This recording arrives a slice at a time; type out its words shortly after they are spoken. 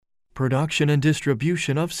Production and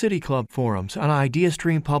distribution of City Club forums on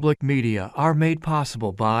IdeaStream Public Media are made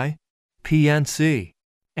possible by PNC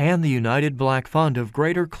and the United Black Fund of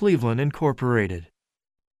Greater Cleveland, Incorporated.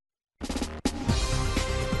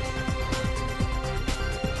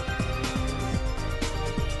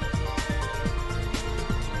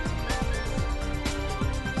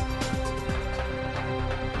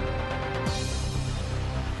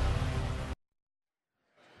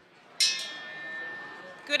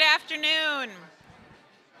 Good afternoon,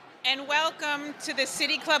 and welcome to the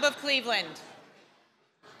City Club of Cleveland,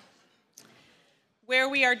 where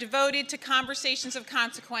we are devoted to conversations of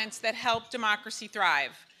consequence that help democracy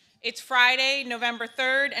thrive. It's Friday, November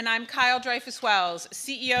 3rd, and I'm Kyle Dreyfus-Wells,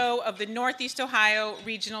 CEO of the Northeast Ohio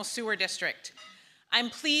Regional Sewer District. I'm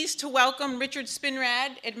pleased to welcome Richard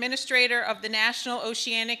Spinrad, Administrator of the National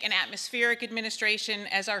Oceanic and Atmospheric Administration,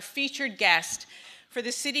 as our featured guest for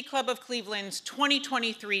the City Club of Cleveland's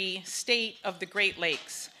 2023 State of the Great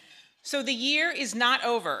Lakes. So the year is not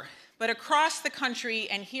over, but across the country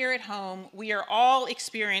and here at home, we are all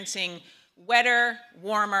experiencing wetter,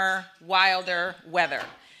 warmer, wilder weather.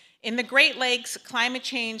 In the Great Lakes, climate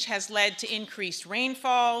change has led to increased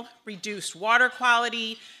rainfall, reduced water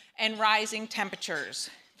quality, and rising temperatures.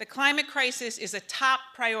 The climate crisis is a top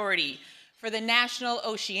priority for the National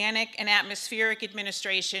Oceanic and Atmospheric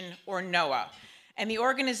Administration, or NOAA. And the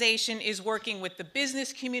organization is working with the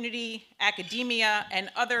business community, academia, and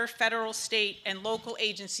other federal, state, and local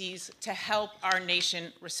agencies to help our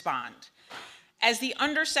nation respond. As the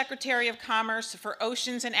Undersecretary of Commerce for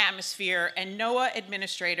Oceans and Atmosphere and NOAA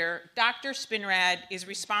Administrator, Dr. Spinrad is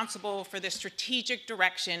responsible for the strategic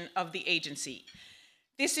direction of the agency.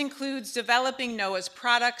 This includes developing NOAA's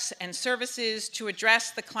products and services to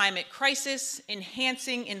address the climate crisis,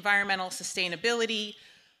 enhancing environmental sustainability,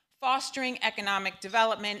 fostering economic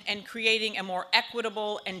development, and creating a more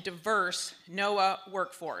equitable and diverse NOAA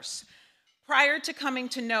workforce. Prior to coming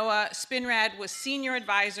to NOAA, Spinrad was Senior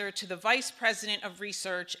Advisor to the Vice President of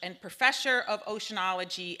Research and Professor of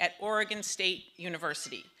Oceanology at Oregon State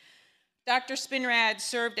University. Dr. Spinrad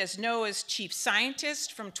served as NOAA's Chief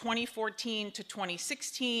Scientist from 2014 to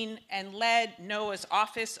 2016 and led NOAA's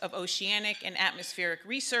Office of Oceanic and Atmospheric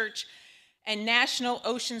Research and National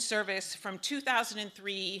Ocean Service from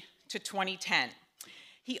 2003 to 2010.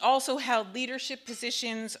 He also held leadership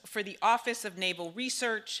positions for the Office of Naval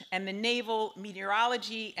Research and the Naval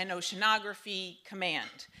Meteorology and Oceanography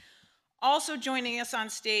Command. Also joining us on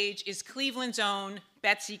stage is Cleveland's own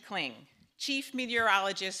Betsy Kling, Chief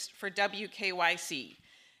Meteorologist for WKYC.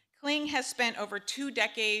 Kling has spent over 2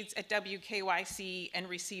 decades at WKYC and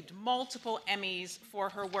received multiple Emmys for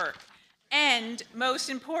her work, and most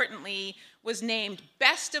importantly, was named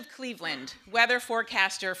Best of Cleveland weather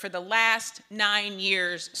forecaster for the last 9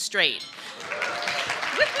 years straight.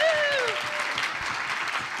 Woo-hoo!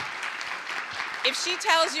 If she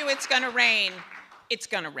tells you it's gonna rain, it's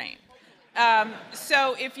gonna rain.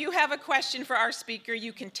 So if you have a question for our speaker,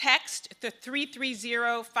 you can text the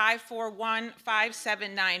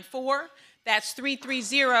 330-541-5794. That's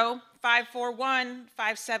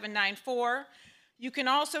 330-541-5794. You can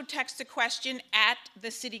also text a question at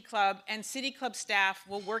the City Club, and City Club staff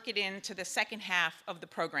will work it into the second half of the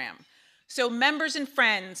program. So members and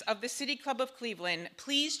friends of the City Club of Cleveland,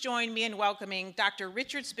 please join me in welcoming Dr.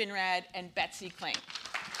 Richard Spinrad and Betsy Kling.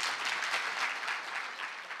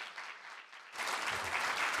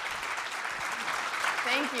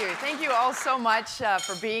 Thank you. Thank you all so much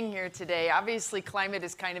for being here today. Obviously, climate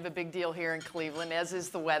is kind of a big deal here in Cleveland, as is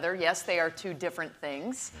the weather. Yes, they are two different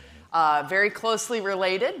things. Very closely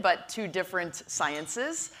related, but two different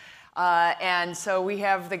sciences. And so we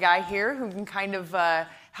have the guy here who can kind of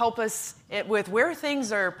help us with where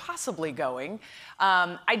things are possibly going.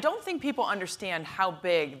 I don't think people understand how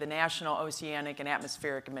big the National Oceanic and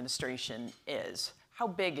Atmospheric Administration is. How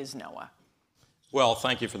big is NOAA? Well,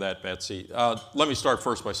 thank you for that, Betsy. Let me start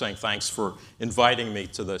first by saying thanks for inviting me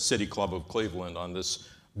to the City Club of Cleveland on this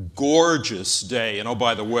gorgeous day. And oh,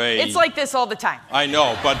 by the way, it's like this all the time. I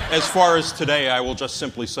know, but as far as today, I will just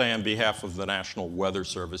simply say on behalf of the National Weather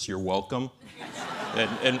Service, you're welcome.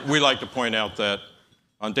 And we like to point out that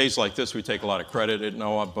on days like this, we take a lot of credit at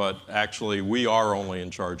NOAA, but actually we are only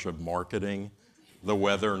in charge of marketing the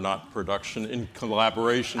weather, not production, in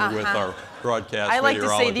collaboration with our broadcast I like to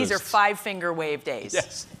meteorologists. say these are 5-finger wave days.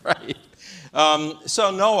 Yes, right.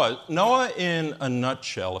 So NOAA in a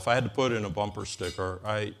nutshell, if I had to put in a bumper sticker,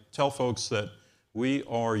 I tell folks that we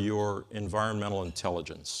are your environmental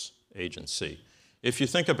intelligence agency. If you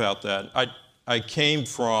think about that, I came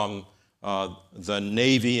from the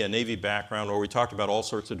Navy, a Navy background where we talked about all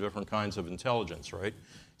sorts of different kinds of intelligence, right?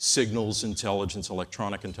 signals intelligence,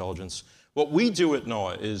 electronic intelligence. What we do at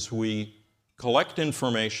NOAA is we collect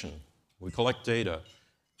information, we collect data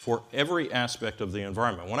for every aspect of the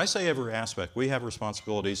environment. When I say every aspect, we have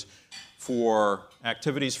responsibilities for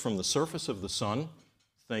activities from the surface of the sun,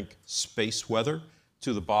 think space weather,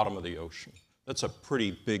 to the bottom of the ocean. That's a pretty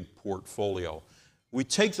big portfolio. We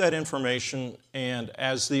take that information, and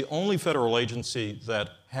as the only federal agency that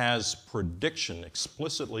has prediction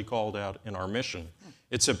explicitly called out in our mission,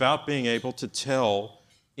 it's about being able to tell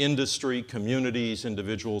industry, communities,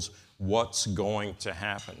 individuals what's going to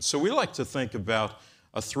happen. So we like to think about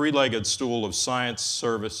a three-legged stool of science,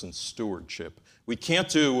 service, and stewardship. We can't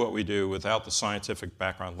do what we do without the scientific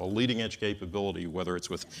background, the leading-edge capability, whether it's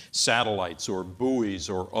with satellites or buoys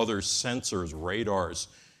or other sensors, radars.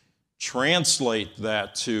 Translate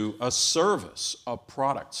that to a service, a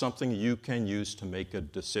product, something you can use to make a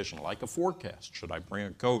decision, like a forecast. Should I bring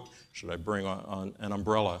a coat? Should I bring on an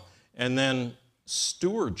umbrella? And then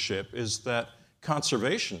stewardship is that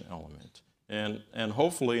conservation element. And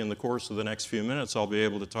hopefully in the course of the next few minutes, I'll be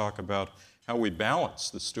able to talk about how we balance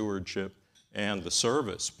the stewardship and the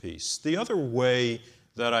service piece. The other way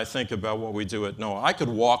that I think about what we do at NOAA, I could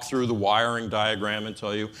walk through the wiring diagram and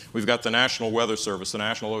tell you we've got the National Weather Service, the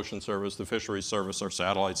National Ocean Service, the Fisheries Service, our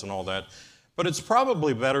satellites and all that. But it's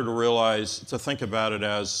probably better to think about it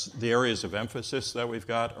as the areas of emphasis that we've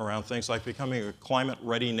got around things like becoming a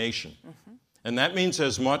climate-ready nation. Mm-hmm. And that means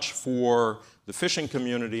as much for the fishing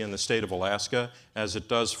community in the state of Alaska as it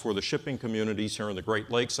does for the shipping communities here in the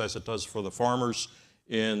Great Lakes, as it does for the farmers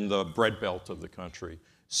in the bread belt of the country.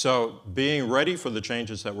 So being ready for the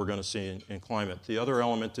changes that we're going to see in climate. The other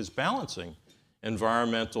element is balancing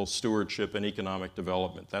environmental stewardship and economic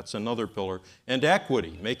development. That's another pillar. And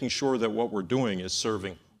equity, making sure that what we're doing is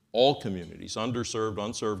serving all communities, underserved,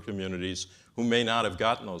 unserved communities who may not have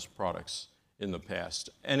gotten those products in the past.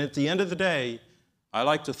 And at the end of the day, I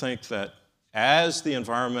like to think that as the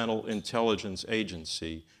Environmental Intelligence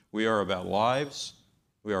Agency, we are about lives,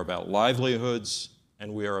 we are about livelihoods,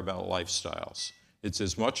 and we are about lifestyles. It's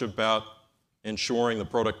as much about ensuring the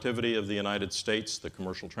productivity of the United States, the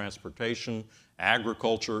commercial transportation,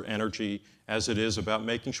 agriculture, energy, as it is about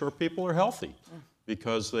making sure people are healthy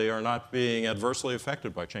because they are not being adversely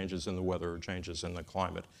affected by changes in the weather or changes in the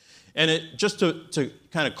climate. And just to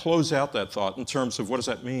kind of close out that thought in terms of what does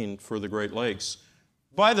that mean for the Great Lakes,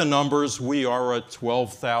 by the numbers, we are a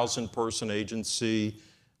 12,000 person agency.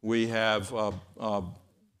 We have a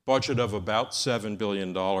budget of about $7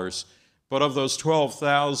 billion. But of those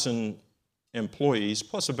 12,000 employees,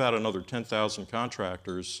 plus about another 10,000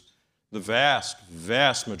 contractors, the vast,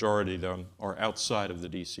 vast majority of them are outside of the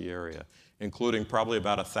DC area, including probably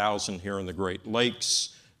about 1,000 here in the Great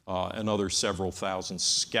Lakes, another several thousand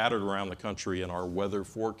scattered around the country in our weather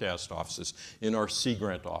forecast offices, in our sea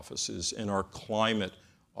grant offices, in our climate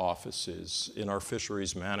offices, in our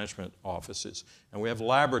fisheries management offices. And we have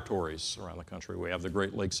laboratories around the country. We have the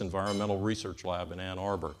Great Lakes Environmental Research Lab in Ann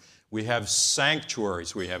Arbor. We have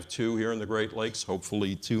sanctuaries. We have 2 here in the Great Lakes,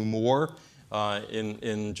 hopefully 2 more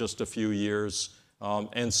in just a few years.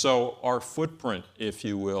 And so our footprint, if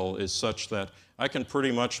you will, is such that I can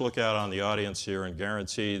pretty much look out on the audience here and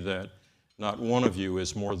guarantee that not one of you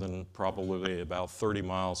is more than probably about 30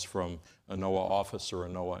 miles from a NOAA office or a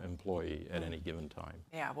NOAA employee at any given time.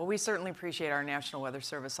 Yeah, well, we certainly appreciate our National Weather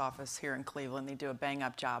Service office here in Cleveland. They do a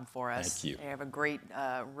bang-up job for us. Thank you. They have a great,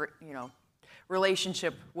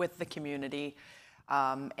 relationship with the community.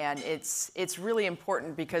 And it's really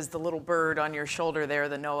important because the little bird on your shoulder there,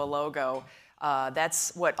 the NOAA logo,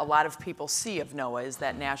 that's what a lot of people see of NOAA is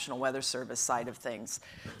that National Weather Service side of things.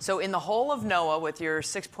 So in the whole of NOAA, with your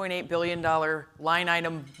 $6.8 billion line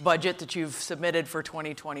item budget that you've submitted for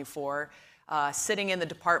 2024, sitting in the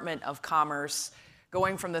Department of Commerce,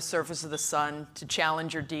 going from the surface of the sun to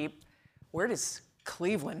Challenger Deep, where does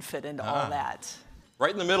Cleveland fit into all that?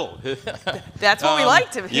 Right in the middle. That's what we like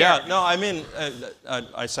to hear. Yeah, no, I mean,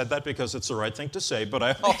 I said that because it's the right thing to say, but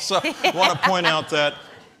I also want to point out that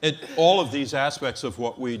all of these aspects of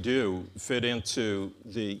what we do fit into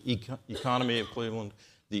the economy of Cleveland,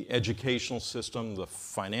 the educational system, the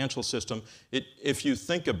financial system. If you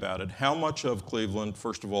think about it, how much of Cleveland,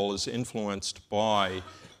 first of all, is influenced by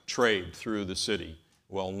trade through the city?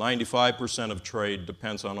 Well, 95% of trade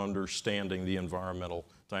depends on understanding the environmental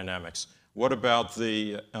dynamics. What about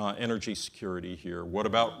the energy security here? What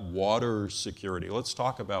about water security? Let's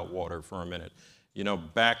talk about water for a minute. You know,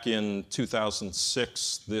 back in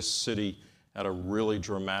 2006, this city had a really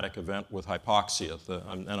dramatic event with hypoxia,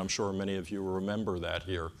 and I'm sure many of you remember that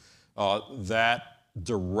here. That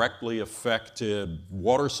directly affected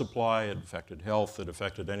water supply, it affected health, it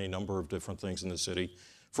affected any number of different things in the city.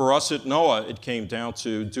 For us at NOAA, it came down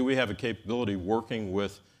to, do we have a capability working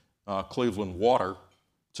with Cleveland Water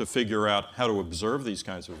to figure out how to observe these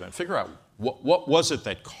kinds of events, figure out what was it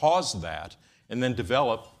that caused that, and then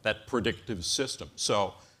develop that predictive system.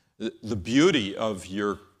 So the beauty of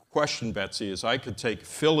your question, Betsy, is I could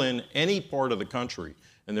fill in any part of the country,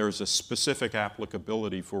 and there is a specific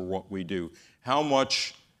applicability for what we do. How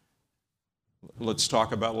much, let's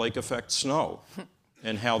talk about lake effect snow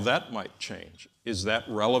and how that might change. Is that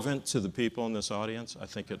relevant to the people in this audience? I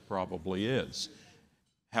think it probably is.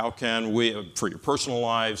 How can we, for your personal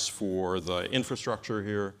lives, for the infrastructure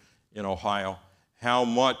here in Ohio, how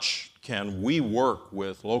much can we work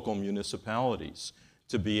with local municipalities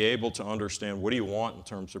to be able to understand what do you want in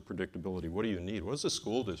terms of predictability? What do you need? What does the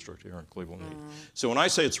school district here in Cleveland need? So when I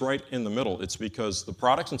say it's right in the middle, it's because the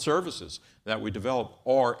products and services that we develop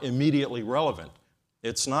are immediately relevant.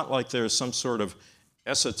 It's not like there's some sort of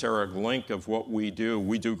esoteric link of what we do.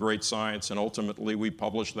 We do great science, and ultimately we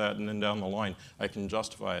publish that, and then down the line, I can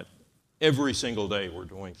justify it. Every single day we're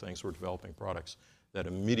doing things, we're developing products that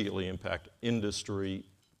immediately impact industry,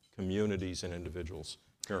 communities, and individuals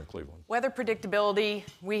here in Cleveland. Weather predictability,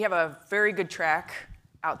 we have a very good track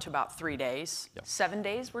out to about 3 days. Yep. 7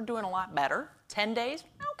 days, we're doing a lot better. 10 days,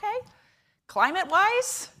 okay.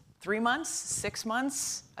 Climate-wise, 3 months, 6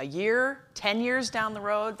 months, a year, 10 years down the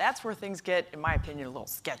road, that's where things get, in my opinion, a little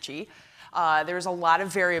sketchy. There's a lot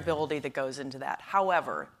of variability that goes into that.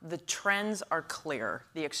 However, the trends are clear.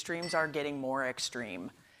 The extremes are getting more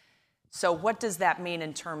extreme. So what does that mean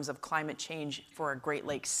in terms of climate change for a Great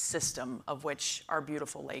Lakes system, of which our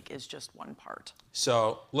beautiful lake is just one part?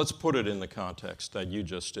 So let's put it in the context that you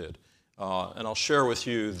just did. And I'll share with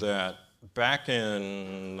you that back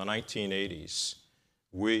in the 1980s,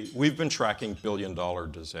 we've been tracking billion-dollar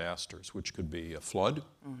disasters, which could be a flood,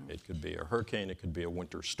 it could be a hurricane, it could be a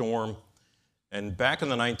winter storm. And back in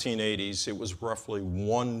the 1980s, it was roughly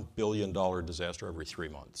 $1 billion disaster every 3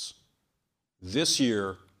 months. This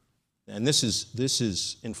year, and this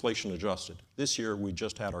is inflation adjusted, this year we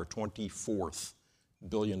just had our 24th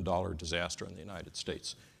billion-dollar disaster in the United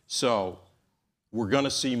States. So we're going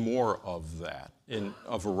to see more of that in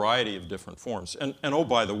a variety of different forms. And oh,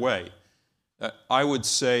 by the way, I would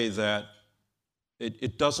say that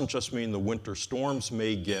it doesn't just mean the winter storms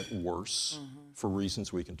may get worse for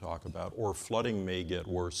reasons we can talk about, or flooding may get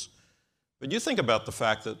worse. But you think about the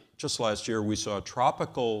fact that just last year we saw a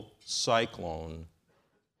tropical cyclone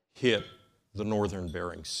hit the northern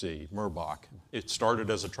Bering Sea, Merbach. It started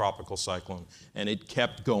as a tropical cyclone, and it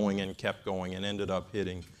kept going and ended up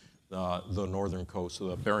hitting the northern coast,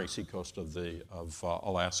 the Bering Sea coast of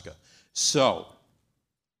Alaska. So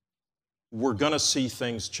we're going to see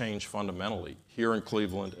things change fundamentally here in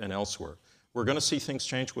Cleveland and elsewhere. We're going to see things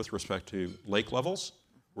change with respect to lake levels.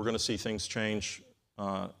 We're going to see things change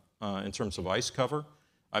in terms of ice cover.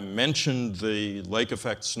 I mentioned the lake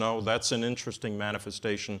effect snow. That's an interesting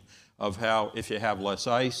manifestation of how if you have less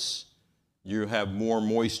ice, you have more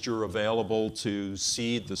moisture available to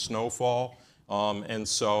seed the snowfall. And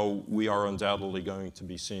so we are undoubtedly going to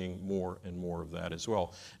be seeing more and more of that as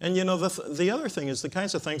well. And you know, the other thing is the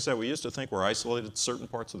kinds of things that we used to think were isolated to certain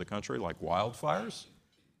parts of the country, like wildfires,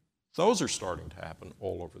 those are starting to happen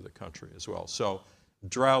all over the country as well. So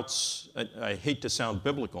droughts, I hate to sound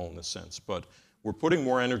biblical in this sense, but we're putting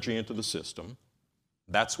more energy into the system.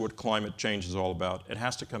 That's what climate change is all about. It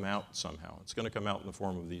has to come out somehow. It's going to come out in the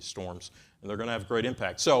form of these storms, and they're going to have great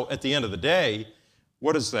impact. So at the end of the day,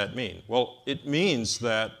 what does that mean? Well, it means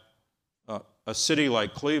that a city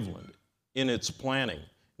like Cleveland, in its planning,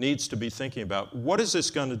 needs to be thinking about what is this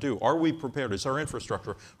going to do? Are we prepared? Is our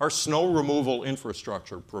infrastructure, our snow removal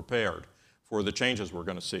infrastructure prepared for the changes we're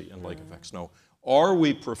going to see in lake effect snow? Are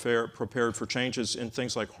we prepared for changes in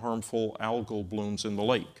things like harmful algal blooms in the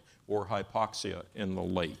lake or hypoxia in the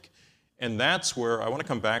lake? And that's where I want to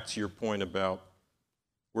come back to your point about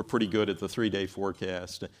we're pretty good at the 3-day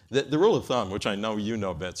forecast. The rule of thumb, which I know you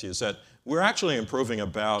know, Betsy, is that we're actually improving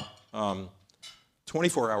about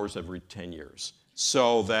 24 hours every 10 years.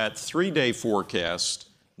 So that 3-day forecast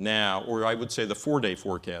now, or I would say the 4-day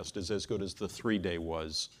forecast, is as good as the 3-day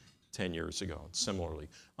was 10 years ago, similarly.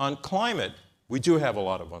 On climate, we do have a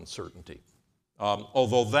lot of uncertainty,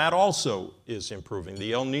 although that also is improving.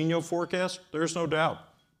 The El Nino forecast, there's no doubt.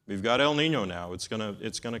 We've got El Nino now. It's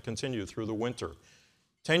gonna continue through the winter.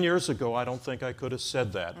 10 years ago, I don't think I could have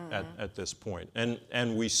said that at this point.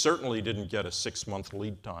 And we certainly didn't get a 6-month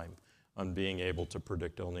lead time on being able to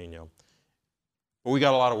predict El Nino. But we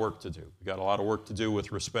got a lot of work to do. We got a lot of work to do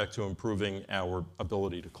with respect to improving our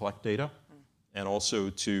ability to collect data and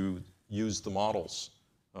also to use the models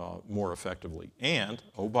more effectively. And,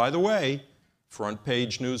 oh, by the way, Front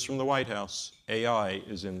page news from the White House, AI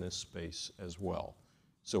is in this space as well.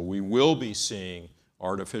 So we will be seeing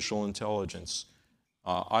artificial intelligence,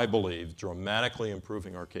 I believe, dramatically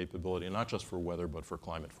improving our capability, not just for weather, but for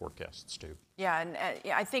climate forecasts too. Yeah, and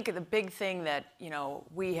I think the big thing that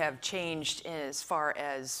we have changed as far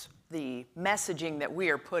as the messaging that we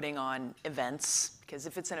are putting on events, because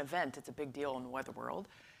if it's an event, it's a big deal in the weather world,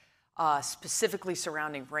 specifically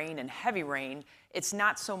surrounding rain and heavy rain, it's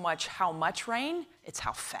not so much how much rain, it's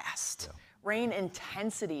how fast. Yeah. Rain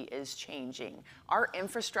intensity is changing. Our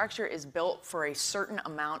infrastructure is built for a certain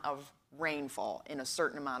amount of rainfall in a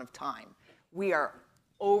certain amount of time. We are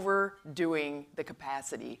overdoing the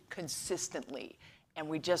capacity consistently, and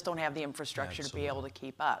we just don't have the infrastructure to be able to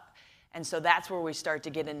keep up. And so that's where we start to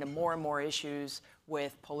get into more and more issues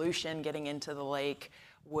with pollution getting into the lake,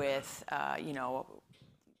 with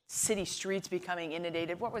city streets becoming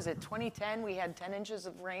inundated. What was it, 2010? We had 10 inches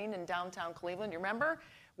of rain in downtown Cleveland, you remember?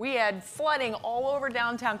 We had flooding all over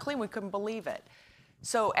downtown Cleveland. We couldn't believe it.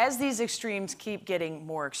 So as these extremes keep getting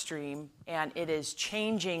more extreme, and it is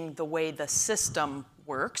changing the way the system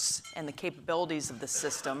works and the capabilities of the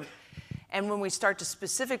system, and when we start to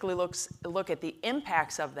specifically look at the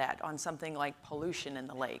impacts of that on something like pollution in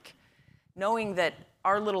the lake, knowing that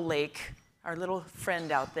our little lake, our little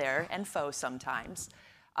friend out there, and foe sometimes,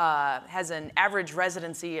 has an average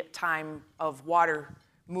residency time of water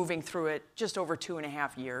moving through it just over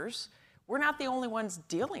 2.5 years. We're not the only ones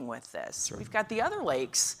dealing with this. Sure. We've got the other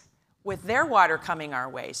lakes with their water coming our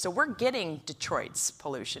way. So we're getting Detroit's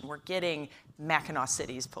pollution. We're getting Mackinac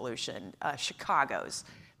City's pollution, Chicago's,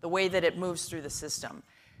 the way that it moves through the system.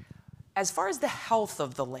 As far as the health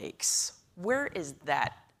of the lakes, where is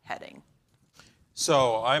that heading?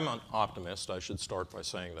 So I'm an optimist. I should start by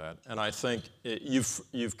saying that. And I think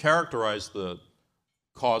you've characterized the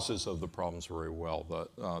causes of the problems very well.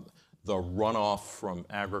 The runoff from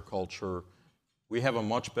agriculture, we have a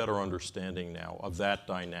much better understanding now of that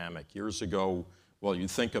dynamic. Years ago, well, you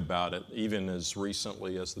think about it, even as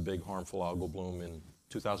recently as the big harmful algal bloom in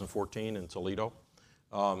 2014 in Toledo,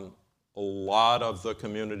 a lot of the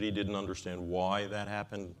community didn't understand why that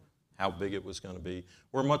happened, how big it was going to be.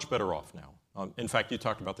 We're much better off now. In fact, you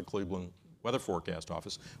talked about the Cleveland Weather Forecast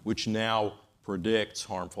Office, which now predicts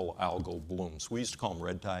harmful algal blooms. We used to call them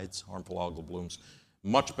red tides, harmful algal blooms,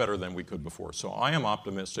 much better than we could before. So I am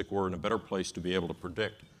optimistic we're in a better place to be able to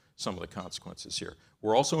predict some of the consequences here.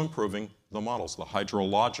 We're also improving the models, the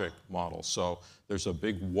hydrologic models. So there's a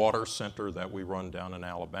big water center that we run down in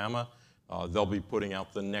Alabama. They'll be putting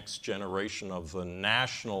out the next generation of the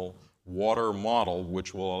national water model,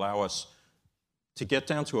 which will allow us to get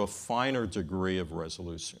down to a finer degree of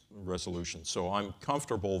resolution. So I'm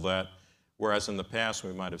comfortable that, whereas in the past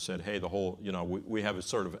we might have said, hey, the whole, we have a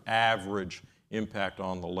sort of average impact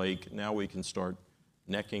on the lake, now we can start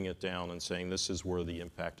necking it down and saying this is where the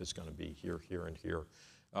impact is going to be, here, here, and here.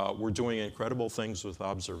 We're doing incredible things with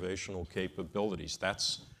observational capabilities.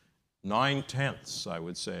 That's 9/10, I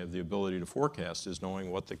would say, of the ability to forecast is knowing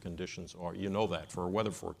what the conditions are. You know that for a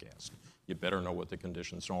weather forecast. You better know what the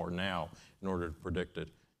conditions are now in order to predict it.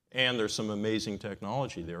 And there's some amazing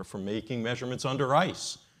technology there for making measurements under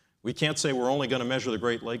ice. We can't say we're only going to measure the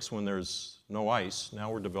Great Lakes when there's no ice.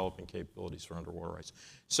 Now we're developing capabilities for underwater ice.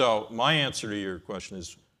 So my answer to your question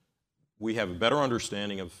is we have a better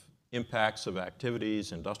understanding of impacts of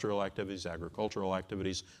activities, industrial activities, agricultural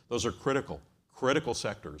activities. Those are critical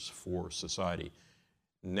sectors for society.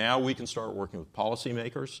 Now we can start working with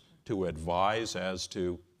policymakers to advise as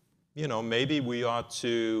to, maybe we ought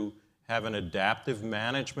to have an adaptive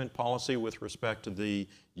management policy with respect to the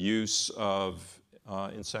use of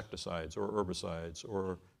insecticides or herbicides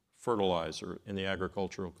or fertilizer in the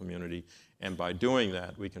agricultural community. And by doing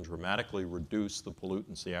that, we can dramatically reduce the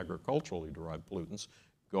pollutants, the agriculturally derived pollutants,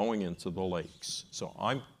 going into the lakes. So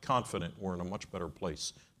I'm confident we're in a much better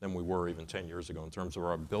place than we were even 10 years ago in terms of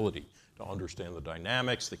our ability to understand the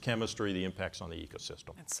dynamics, the chemistry, the impacts on the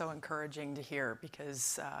ecosystem. It's so encouraging to hear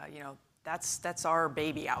because, that's our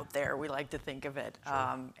baby out there. We like to think of it.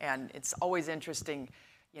 Sure. And it's always interesting,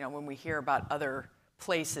 when we hear about other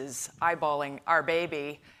places eyeballing our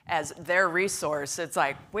baby as their resource. It's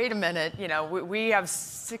like, wait a minute, we have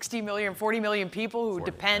 60 million, 40 million people who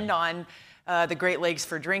depend on the Great Lakes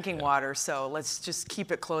for drinking water, so let's just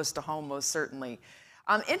keep it close to home, most certainly.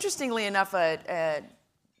 Interestingly enough, a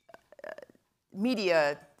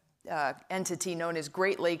media entity known as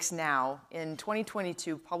Great Lakes Now in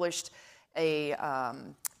 2022 published a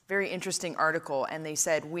very interesting article, and they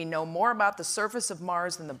said, we know more about the surface of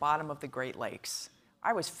Mars than the bottom of the Great Lakes.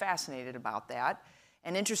 I was fascinated about that.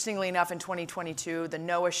 And interestingly enough, in 2022, the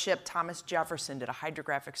NOAA ship Thomas Jefferson did a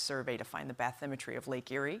hydrographic survey to find the bathymetry of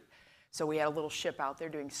Lake Erie. So we had a little ship out there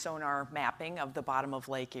doing sonar mapping of the bottom of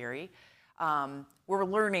Lake Erie. We're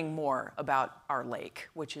learning more about our lake,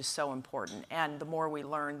 which is so important. And the more we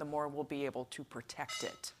learn, the more we'll be able to protect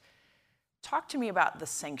it. Talk to me about the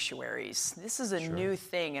sanctuaries. This is a new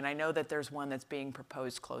thing, and I know that there's one that's being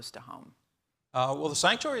proposed close to home. Well, the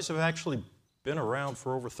sanctuaries have actually been around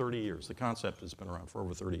for over 30 years. The concept has been around for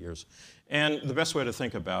over 30 years. And the best way to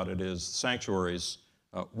think about it is sanctuaries,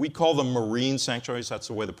 we call them marine sanctuaries. That's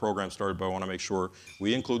the way the program started, but I want to make sure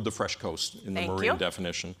we include the fresh coast in the marine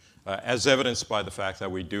definition, as evidenced by the fact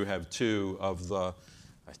that we do have 2 of the,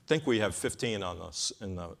 I think we have 15 on this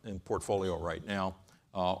in portfolio right now,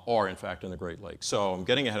 are in fact in the Great Lakes. So I'm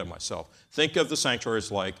getting ahead of myself. Think of the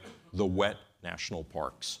sanctuaries like the wet national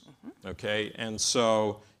parks, okay? And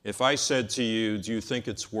so if I said to you, do you think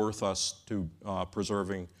it's worth us to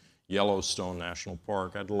preserving Yellowstone National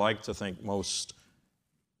Park? I'd like to think most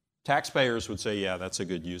taxpayers would say, yeah, that's a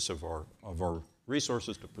good use of our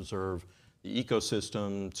resources to preserve the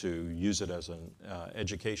ecosystem, to use it as an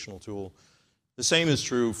educational tool. The same is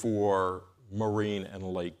true for marine and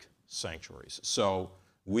lake sanctuaries. So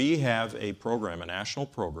we have a program, a national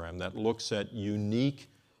program, that looks at unique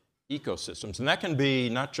ecosystems. And that can be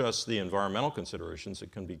not just the environmental considerations,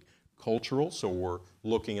 it can be cultural. So we're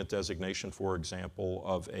looking at designation, for example,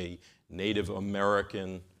 of a Native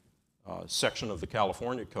American section of the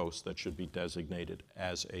California coast that should be designated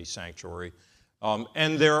as a sanctuary.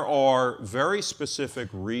 And there are very specific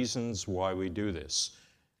reasons why we do this.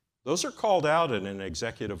 Those are called out in an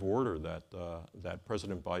executive order that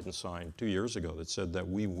President Biden signed 2 years ago that said that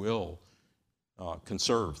we will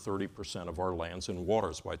conserve 30% of our lands and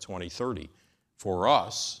waters by 2030. For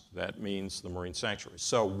us, that means the marine sanctuaries.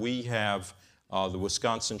 So we have the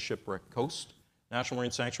Wisconsin Shipwreck Coast National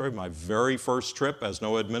Marine Sanctuary. My very first trip as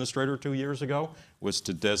NOAA administrator 2 years ago was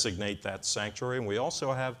to designate that sanctuary. And we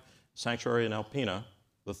also have sanctuary in Alpena,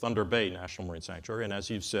 the Thunder Bay National Marine Sanctuary. And as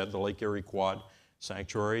you've said, the Lake Erie Quad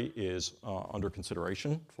Sanctuary is under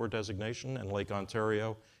consideration for designation, and Lake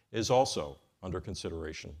Ontario is also under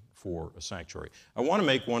consideration for a sanctuary. I want to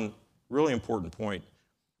make one really important point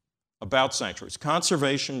about sanctuaries.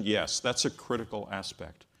 Conservation, yes, that's a critical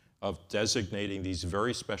aspect of designating these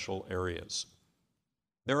very special areas.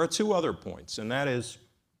 There are 2 other points, and that is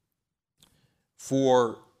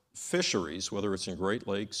for fisheries, whether it's in Great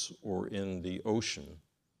Lakes or in the ocean,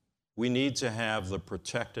 we need to have the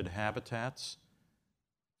protected habitats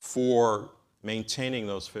for maintaining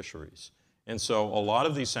those fisheries. And so a lot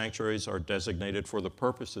of these sanctuaries are designated for the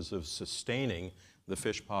purposes of sustaining the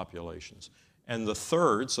fish populations. And the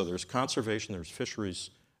third, so there's conservation, there's fisheries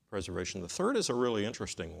preservation. The third is a really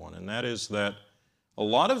interesting one, and that is that a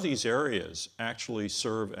lot of these areas actually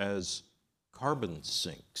serve as carbon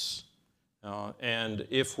sinks. And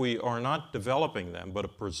if we are not developing them,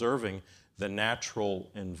 but preserving the natural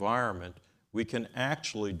environment, we can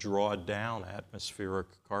actually draw down atmospheric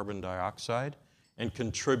carbon dioxide and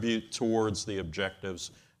contribute towards the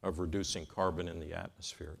objectives of reducing carbon in the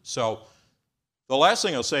atmosphere. So the last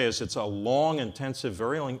thing I'll say is it's a long, intensive,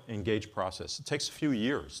 very engaged process. It takes a few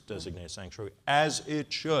years to designate a sanctuary, as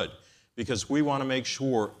it should, because we want to make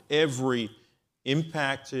sure every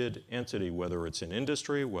impacted entity, whether it's an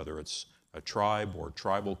industry, whether it's a tribe or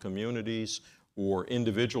tribal communities or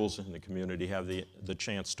individuals in the community, have the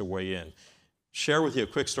chance to weigh in. Share with you a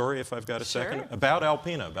quick story, if I've got a second, about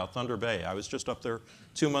Alpena, about Thunder Bay. I was just up there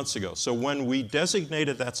 2 months ago. So when we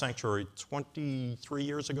designated that sanctuary 23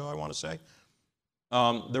 years ago, I want to say,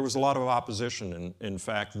 there was a lot of opposition. In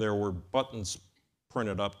fact, there were buttons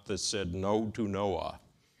printed up that said no to NOAA.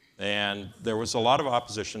 And there was a lot of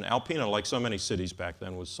opposition. Alpena, like so many cities back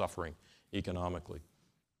then, was suffering economically.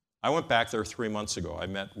 I went back there 3 months ago. I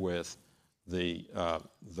met with the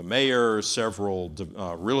mayor, several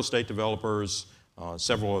real estate developers,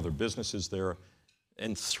 several other businesses there,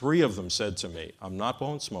 and 3 of them said to me, I'm not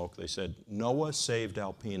blowing smoke, they said, NOAA saved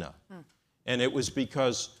Alpena. And it was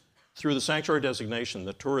because through the sanctuary designation,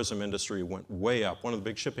 the tourism industry went way up. One of the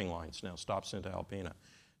big shipping lines now stops into Alpena.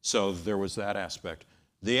 So there was that aspect.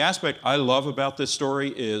 The aspect I love about this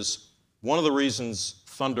story is one of the reasons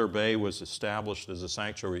Thunder Bay was established as a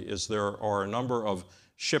sanctuary is there are a number of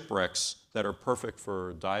shipwrecks that are perfect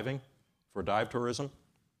for diving, for dive tourism.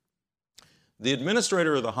 The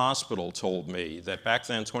administrator of the hospital told me that back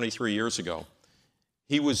then, 23 years ago,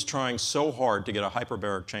 he was trying so hard to get a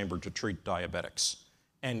hyperbaric chamber to treat diabetics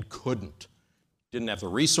and couldn't. Didn't have the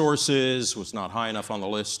resources, was not high enough on the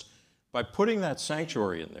list. By putting that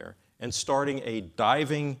sanctuary in there and starting a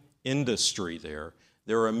diving industry there,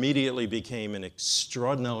 there immediately became an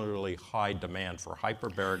extraordinarily high demand for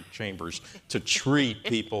hyperbaric chambers to treat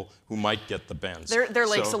people who might get the bends. Their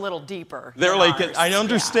lake's a little deeper. Their lake, ours. I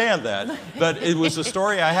understand that, but it was a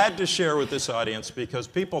story I had to share with this audience because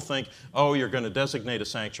people think, oh, you're going to designate a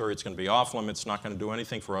sanctuary, it's going to be off limits, it's not going to do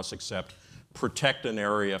anything for us except protect an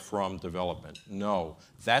area from development. No,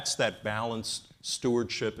 that's that balanced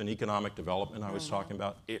stewardship and economic development I was talking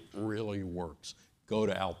about. It really works. Go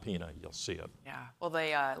to Alpena, you'll see it. Yeah, well,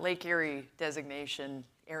 the Lake Erie designation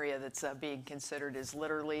area that's being considered is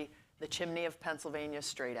literally the chimney of Pennsylvania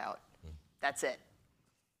straight out. That's it.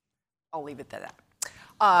 I'll leave it to that.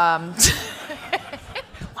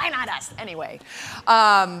 Why not us? Anyway,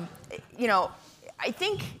 you know, I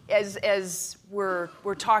think as we're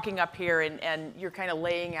talking up here and you're kind of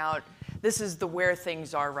laying out, this is where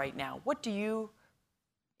things are right now. What do you,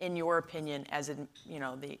 in your opinion, as the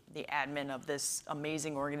admin of this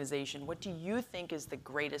amazing organization, what do you think is the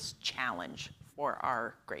greatest challenge for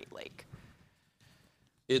our Great Lake?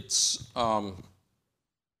 It's, I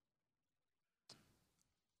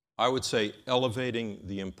would say, elevating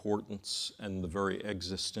the importance and the very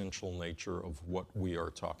existential nature of what we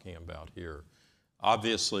are talking about here.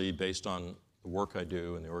 Obviously, based on the work I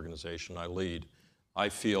do and the organization I lead, I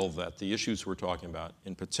feel that the issues we're talking about,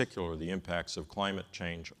 in particular the impacts of climate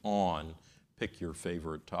change on, pick your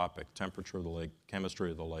favorite topic, temperature of the lake, chemistry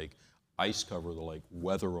of the lake, ice cover of the lake,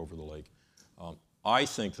 weather over the lake, I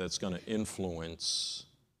think that's going to influence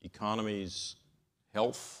economies,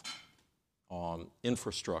 health,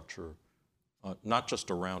 infrastructure, not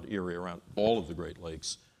just around Erie, around all of the Great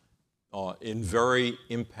Lakes, in very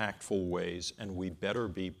impactful ways, and we better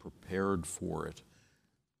be prepared for it.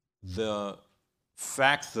 The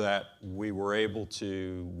fact that we were able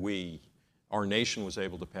to, our nation was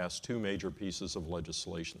able to pass two major pieces of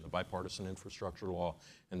legislation, the Bipartisan Infrastructure Law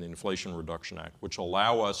and the Inflation Reduction Act, which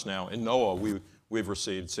allow us now, in NOAA, we've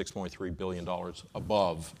received $6.3 billion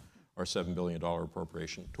above our $7 billion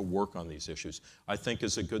appropriation to work on these issues, I think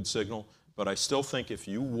is a good signal. But I still think if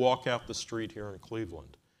you walk out the street here in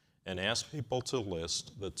Cleveland and ask people to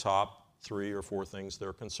list the top 3 or 4 things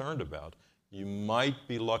they're concerned about, you might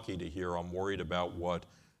be lucky to hear I'm worried about what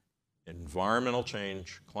environmental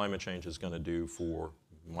change, climate change is going to do for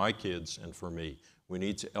my kids and for me. We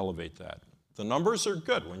need to elevate that. The numbers are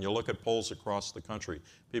good. When you look at polls across the country,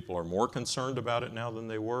 people are more concerned about it now than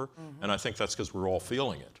they were, and I think that's because we're all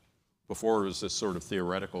feeling it. Before it was this sort of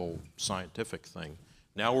theoretical, scientific thing.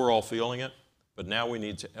 Now we're all feeling it, but now we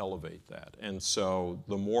need to elevate that. And so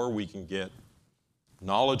the more we can get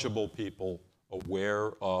knowledgeable people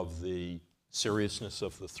aware of the seriousness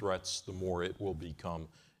of the threats, the more it will become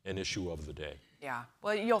an issue of the day. Yeah,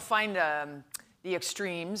 well, you'll find the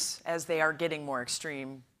extremes, as they are getting more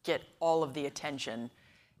extreme, get all of the attention.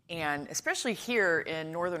 And especially here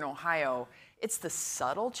in Northern Ohio, it's the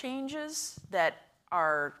subtle changes that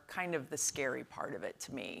are kind of the scary part of it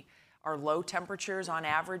to me. Our low temperatures on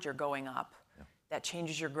average are going up. Yeah. That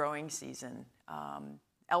changes your growing season.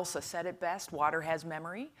 Elsa said it best, water has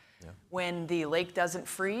memory. Yeah. When the lake doesn't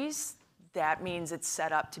freeze, that means it's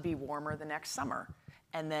set up to be warmer the next summer.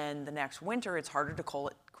 And then the next winter, it's harder to cool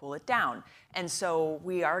it down. And so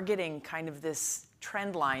we are getting kind of this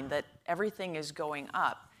trend line that everything is going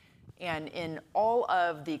up. And in all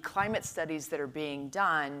of the climate studies that are being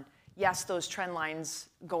done, yes, those trend lines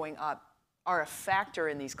going up are a factor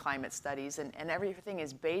in these climate studies, and everything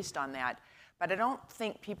is based on that. But I don't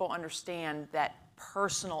think people understand that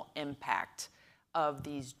personal impact of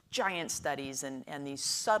these giant studies and these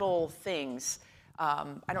subtle things.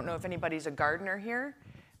 I don't know if anybody's a gardener here.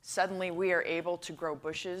 Suddenly we are able to grow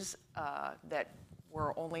bushes that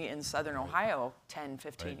were only in southern Ohio 10,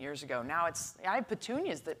 15 years ago. Now I have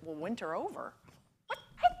petunias that will winter over.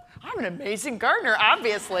 I'm an amazing gardener,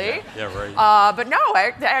 obviously. Yeah, right. But no,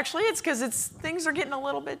 actually it's because things are getting a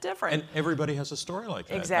little bit different. And everybody has a story like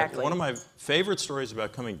that. Exactly. One of my favorite stories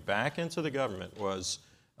about coming back into the government was,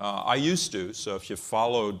 I used to, so if you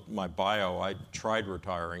followed my bio, I tried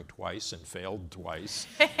retiring twice and failed twice.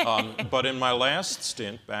 But in my last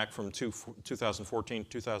stint, back from 2014 to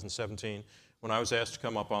 2017, when I was asked to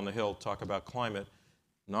come up on the Hill to talk about climate,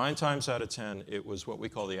 9 times out of 10, it was what we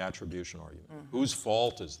call the attribution argument. Whose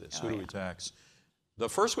fault is this? Who do we tax? The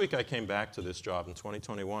first week I came back to this job in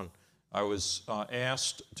 2021, I was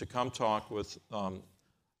asked to come talk with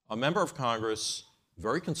a member of Congress,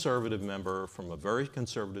 very conservative member from a very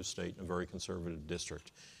conservative state and a very conservative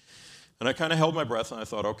district. And I kind of held my breath and I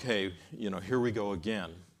thought, okay, here we go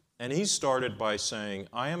again. And he started by saying,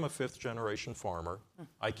 I am a 5th-generation farmer.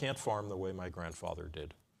 I can't farm the way my grandfather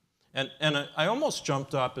did. And I almost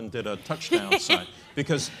jumped up and did a touchdown sign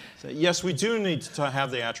because, yes, we do need to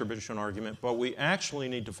have the attribution argument, but we actually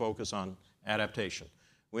need to focus on adaptation.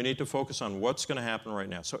 We need to focus on what's going to happen right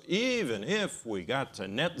now. So even if we got to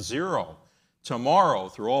net zero tomorrow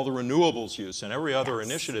through all the renewables use and every other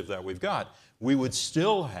initiative that we've got, we would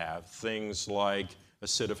still have things like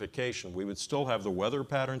acidification. We would still have the weather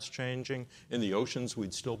patterns changing. In the oceans,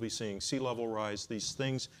 we'd still be seeing sea level rise. These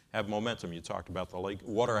things have momentum. You talked about the lake,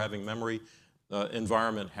 water having memory. The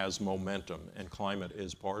environment has momentum, and climate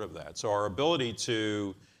is part of that. So our ability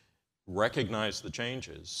to recognize the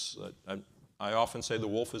changes, I often say the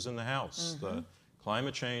wolf is in the house. Mm-hmm. The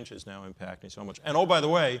climate change is now impacting so much. And oh, by the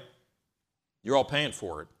way, you're all paying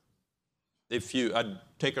for it. I'd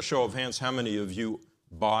take a show of hands, how many of you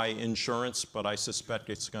buy insurance, but I suspect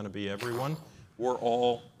it's going to be everyone. We're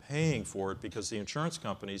all paying for it because the insurance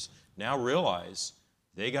companies now realize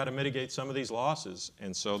they got to mitigate some of these losses,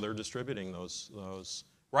 and so they're distributing those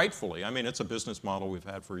rightfully. I mean, it's a business model we've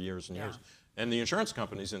had for years and years. And the insurance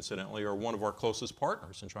companies, incidentally, are one of our closest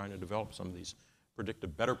partners in trying to develop some of these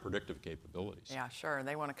better predictive capabilities. Yeah, sure.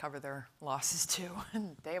 They want to cover their losses too,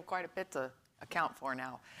 and they have quite a bit to account for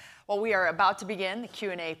now. Well, we are about to begin the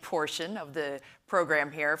Q&A portion of the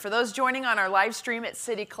program here. For those joining on our live stream at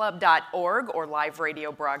cityclub.org or live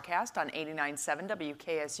radio broadcast on 89.7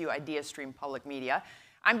 WKSU Idea Stream Public Media,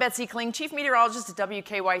 I'm Betsy Kling, Chief Meteorologist at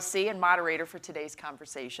WKYC and moderator for today's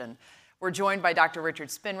conversation. We're joined by Dr. Richard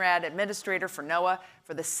Spinrad, Administrator for NOAA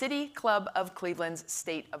for the City Club of Cleveland's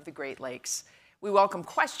State of the Great Lakes. We welcome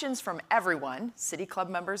questions from everyone, City Club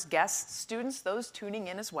members, guests, students, those tuning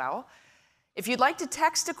in as well. If you'd like to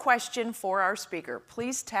text a question for our speaker,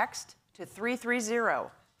 please text to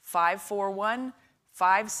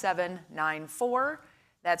 330-541-5794.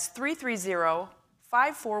 That's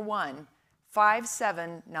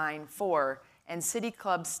 330-541-5794. And City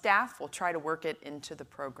Club staff will try to work it into the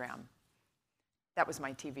program. That was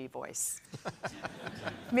my TV voice.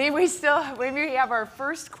 May we have our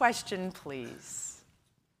first question, please.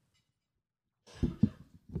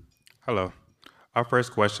 Hello. Our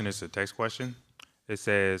first question is a text question. It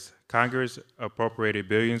says, Congress appropriated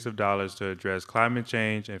billions of dollars to address climate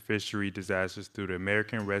change and fishery disasters through the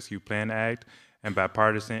American Rescue Plan Act and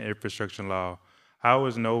bipartisan infrastructure law. How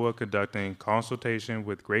is NOAA conducting consultation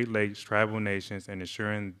with Great Lakes tribal nations and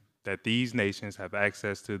ensuring that these nations have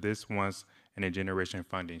access to this once-in-a-generation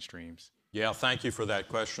funding streams? Yeah, thank you for that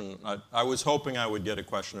question. I was hoping I would get a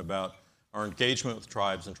question about our engagement with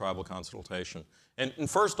tribes and tribal consultation. And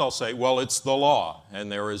first I'll say, well, it's the law,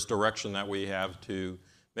 and there is direction that we have to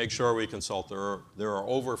make sure we consult. There are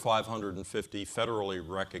over 550 federally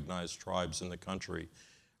recognized tribes in the country.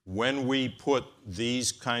 When we put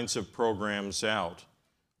these kinds of programs out,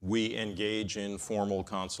 we engage in formal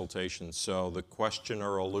consultations. So the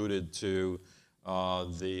questioner alluded to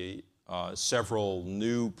the several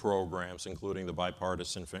new programs, including the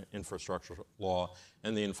bipartisan infrastructure law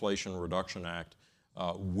and the Inflation Reduction Act.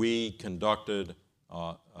 We conducted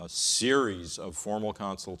a series of formal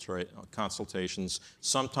consultations,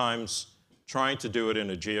 sometimes trying to do it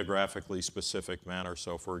in a geographically specific manner.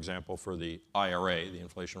 So, for example, for the IRA, the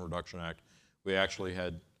Inflation Reduction Act, we actually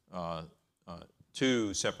had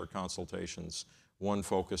two separate consultations, one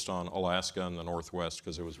focused on Alaska and the Northwest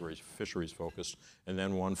because it was very fisheries focused, and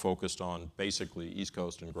then one focused on basically East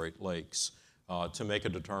Coast and Great Lakes to make a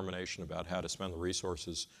determination about how to spend the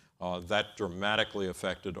resources. That dramatically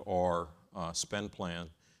affected our spend plan,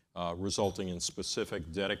 resulting in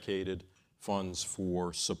specific dedicated funds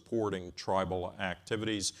for supporting tribal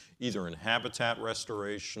activities, either in habitat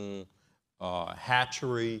restoration,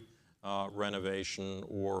 hatchery renovation,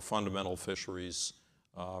 or fundamental fisheries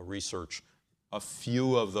research. A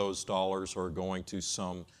few of those dollars are going to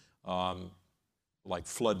some like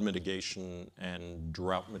flood mitigation and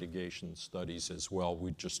drought mitigation studies as well.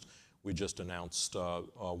 We just announced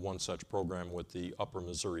one such program with the Upper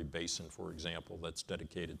Missouri Basin, for example, that's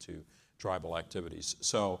dedicated to tribal activities.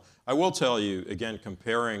 So I will tell you, again,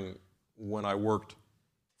 comparing when I worked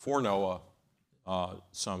for NOAA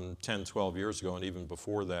some 10, 12 years ago, and even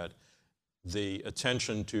before that, the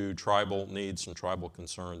attention to tribal needs and tribal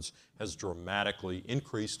concerns has dramatically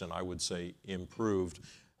increased and I would say improved.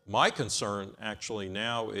 My concern actually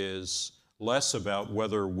now is less about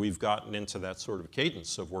whether we've gotten into that sort of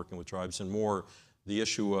cadence of working with tribes and more the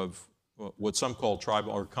issue of what some call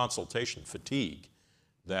tribal or consultation fatigue,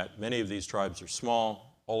 that many of these tribes are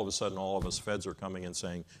small. All of a sudden, all of us feds are coming in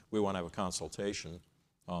saying, we want to have a consultation,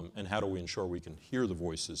 and how do we ensure we can hear the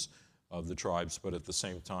voices of the tribes, but at the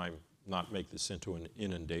same time, not make this into an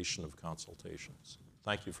inundation of consultations.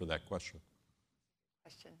 Thank you for that question.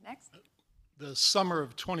 Question next. the summer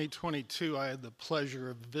of 2022, I had the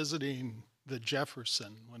pleasure of visiting the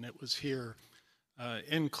Jefferson when it was here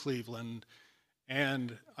in Cleveland.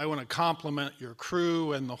 And I want to compliment your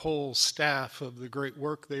crew and the whole staff of the great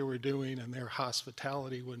work they were doing and their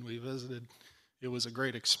hospitality when we visited. It was a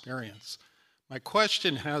great experience. My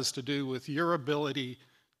question has to do with your ability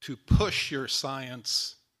to push your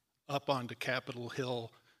science up onto Capitol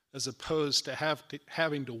Hill as opposed to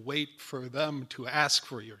having to wait for them to ask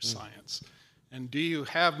for your science. And do you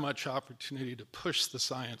have much opportunity to push the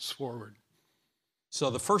science forward? So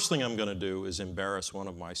the first thing I'm going to do is embarrass one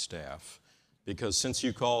of my staff, because since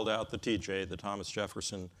you called out the TJ, the Thomas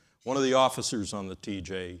Jefferson, one of the officers on the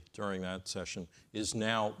TJ during that session is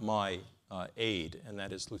now my aide, and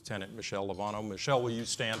that is Lieutenant Michelle Lovano. Michelle, will you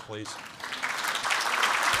stand, please?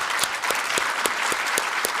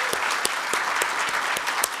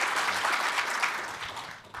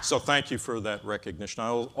 So thank you for that recognition.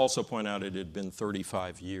 I'll also point out it had been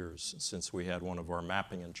 35 years since we had one of our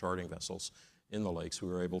mapping and charting vessels in the lakes. We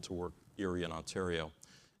were able to work Erie and Ontario.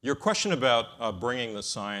 Your question about bringing the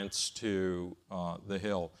science to the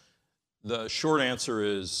Hill, the short answer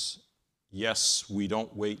is yes, we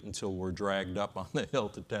don't wait until we're dragged up on the Hill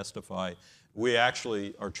to testify. We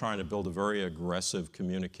actually are trying to build a very aggressive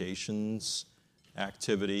communications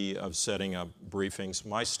activity of setting up briefings.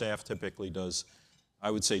 My staff typically does, I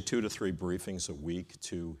would say, 2 to 3 briefings a week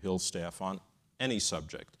to Hill staff on any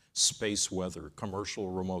subject: space weather, commercial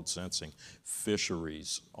remote sensing,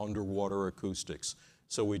 fisheries, underwater acoustics.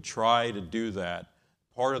 So we try to do that.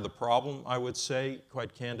 Part of the problem, I would say,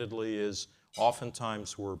 quite candidly, is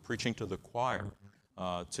oftentimes we're preaching to the choir,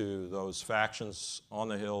 to those factions on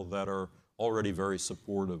the Hill that are already very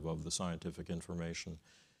supportive of the scientific information.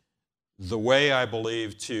 The way, I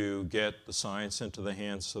believe, to get the science into the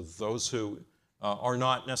hands of those who are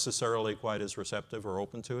not necessarily quite as receptive or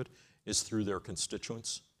open to it is through their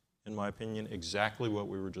constituents, in my opinion. Exactly what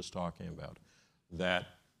we were just talking about. That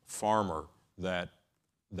farmer, that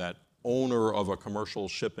owner of a commercial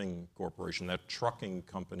shipping corporation, that trucking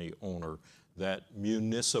company owner, that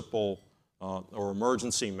municipal or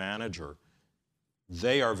emergency manager,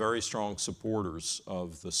 they are very strong supporters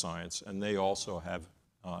of the science, and they also have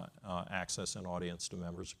access and audience to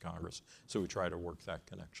members of Congress. So we try to work that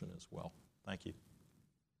connection as well. Thank you.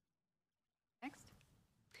 Next.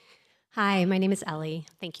 Hi, my name is Ellie.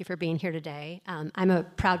 Thank you for being here today. I'm a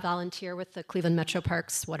proud volunteer with the Cleveland Metro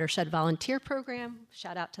Parks Watershed Volunteer Program.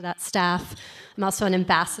 Shout out to that staff. I'm also an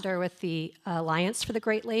ambassador with the Alliance for the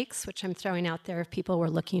Great Lakes, which I'm throwing out there if people were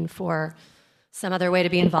looking for some other way to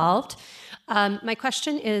be involved. My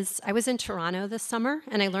question is, I was in Toronto this summer,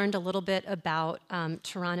 and I learned a little bit about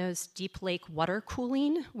Toronto's deep lake water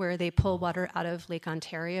cooling, where they pull water out of Lake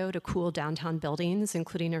Ontario to cool downtown buildings,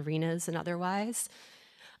 including arenas and otherwise.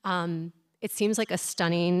 It seems like a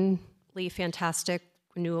stunningly fantastic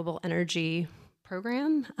renewable energy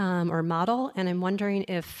program or model, and I'm wondering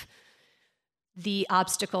if the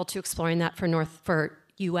obstacle to exploring that for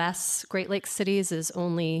U.S. Great Lakes cities is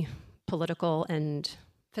only political and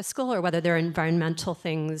fiscal, or whether there are environmental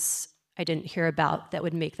things I didn't hear about that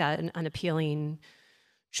would make that an unappealing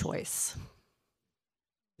choice.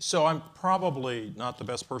 So I'm probably not the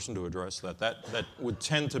best person to address that. That would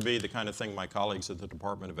tend to be the kind of thing my colleagues at the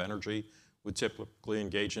Department of Energy would typically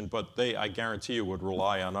engage in, but they, I guarantee you, would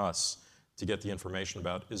rely on us to get the information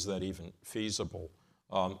about, is that even feasible?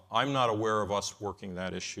 I'm not aware of us working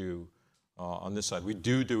that issue on this side. We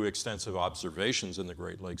do extensive observations in the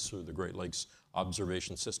Great Lakes through the Great Lakes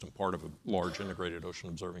Observation System, part of a large integrated ocean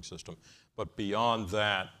observing system. But beyond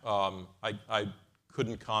that, I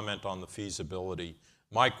couldn't comment on the feasibility.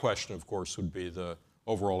 My question, of course, would be the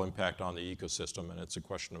overall impact on the ecosystem, and it's a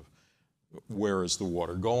question of where is the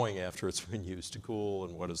water going after it's been used to cool,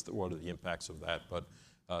 and what are the impacts of that. But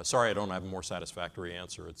sorry, I don't have a more satisfactory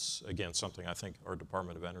answer. It's, again, something I think our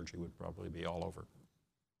Department of Energy would probably be all over.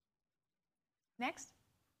 Next.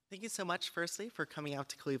 Thank you so much, firstly, for coming out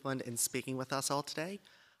to Cleveland and speaking with us all today.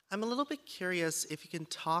 I'm a little bit curious if you can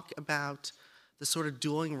talk about the sort of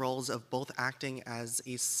dueling roles of both acting as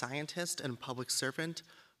a scientist and public servant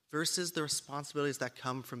versus the responsibilities that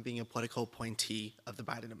come from being a political appointee of the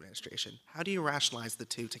Biden administration. How do you rationalize the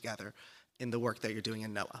two together in the work that you're doing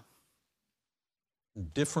in NOAA?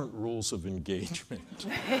 Different rules of engagement.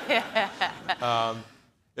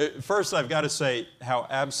 First, I've got to say how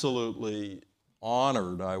absolutely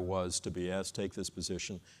honored I was to be asked to take this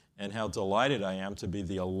position, and how delighted I am to be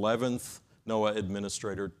the 11th NOAA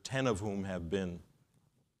administrator, 10 of whom have been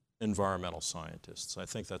environmental scientists. I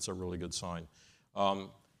think that's a really good sign.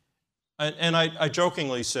 And I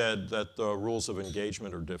jokingly said that the rules of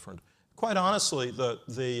engagement are different. Quite honestly,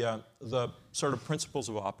 the sort of principles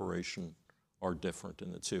of operation are different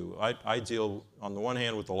in the two. I deal, on the one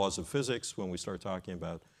hand, with the laws of physics when we start talking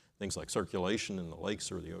about things like circulation in the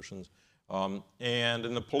lakes or the oceans. And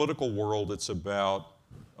in the political world, it's about,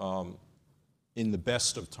 in the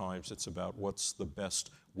best of times, it's about what's the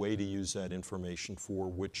best way to use that information for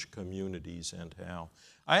which communities and how.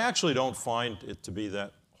 I actually don't find it to be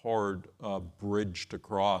that hard bridge to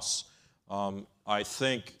cross. I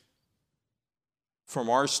think from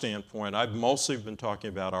our standpoint, I've mostly been talking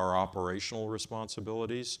about our operational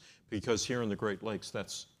responsibilities because here in the Great Lakes,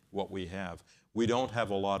 that's what we have. We don't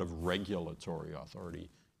have a lot of regulatory authority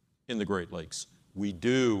in the Great Lakes. We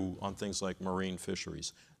do on things like marine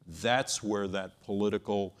fisheries. That's where that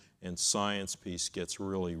political and science piece gets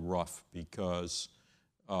really rough because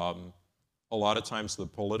a lot of times the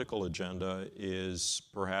political agenda is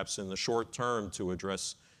perhaps in the short term to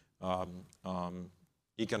address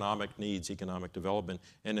economic needs, economic development,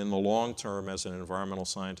 and in the long term, as an environmental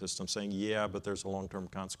scientist, I'm saying, yeah, but there's a long-term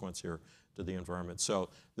consequence here to the environment. So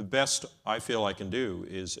the best I feel I can do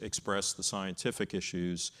is express the scientific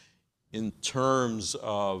issues in terms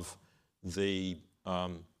of the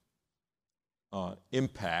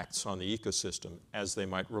impacts on the ecosystem as they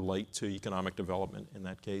might relate to economic development in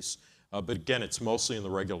that case. But again, it's mostly in the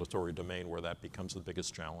regulatory domain where that becomes the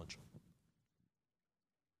biggest challenge.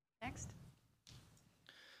 Next.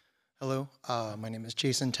 Hello, my name is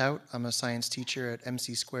Jason Tout. I'm a science teacher at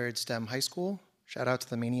MC Squared STEM High School. Shout out to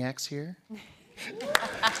the maniacs here.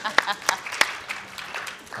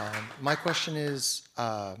 My question is,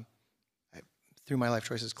 through my life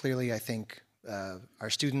choices, clearly I think our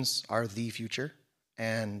students are the future,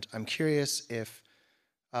 and I'm curious if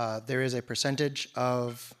there is a percentage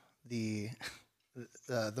of the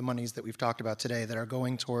monies that we've talked about today that are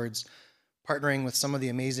going towards partnering with some of the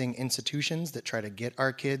amazing institutions that try to get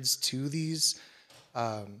our kids to these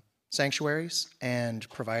sanctuaries and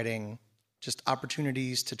providing just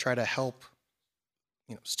opportunities to try to help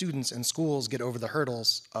students and schools get over the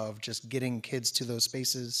hurdles of just getting kids to those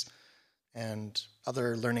spaces and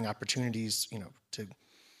other learning opportunities,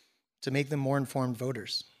 to make them more informed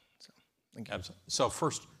voters. So, thank you. Absolutely. So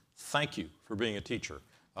first, thank you for being a teacher.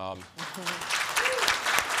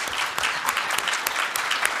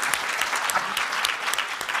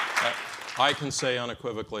 I can say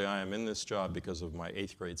unequivocally I am in this job because of my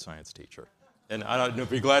 8th grade science teacher. And I'd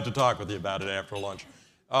be glad to talk with you about it after lunch.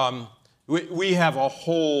 We have a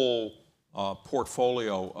whole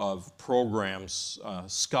portfolio of programs,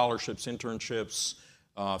 scholarships, internships,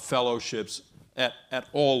 fellowships at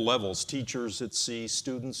all levels, teachers at sea,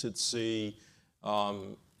 students at sea,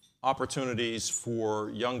 opportunities for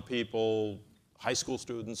young people, high school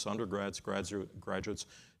students, undergrads, graduates,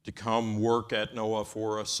 to come work at NOAA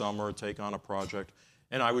for a summer, take on a project.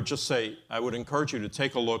 And I would just say, I would encourage you to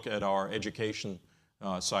take a look at our education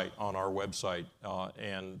site on our website,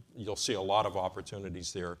 and you'll see a lot of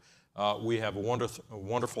opportunities there. We have a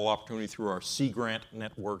wonderful opportunity through our Sea Grant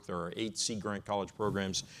network. There are 8 Sea Grant college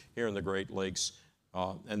programs here in the Great Lakes,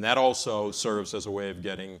 and that also serves as a way of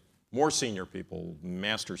getting more senior people,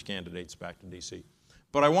 master's candidates, back to DC.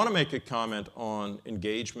 But I want to make a comment on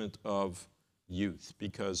engagement of youth,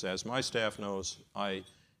 because as my staff knows, I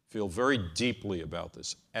feel very deeply about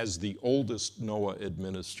this. As the oldest NOAA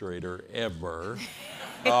administrator ever,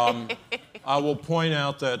 I will point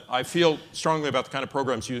out that I feel strongly about the kind of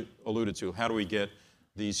programs you alluded to. How do we get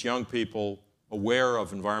these young people aware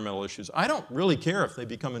of environmental issues? I don't really care if they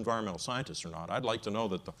become environmental scientists or not. I'd like to know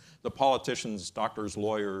that the politicians, doctors,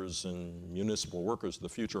 lawyers, and municipal workers of the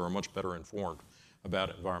future are much better informed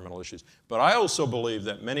about environmental issues. But I also believe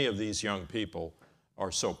that many of these young people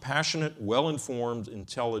are so passionate, well-informed,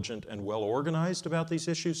 intelligent, and well-organized about these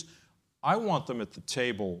issues. I want them at the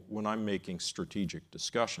table when I'm making strategic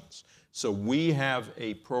discussions. So we have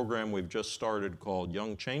a program we've just started called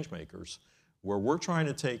Young Changemakers, where we're trying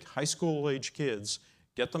to take high school-age kids,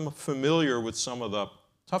 get them familiar with some of the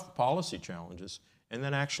tough policy challenges, and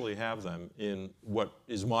then actually have them in what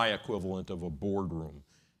is my equivalent of a boardroom,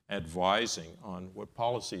 advising on what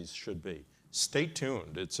policies should be. Stay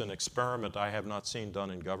tuned. It's an experiment I have not seen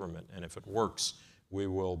done in government, and if it works, we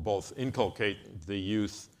will both inculcate the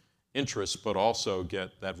youth interest, but also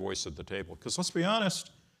get that voice at the table. Because let's be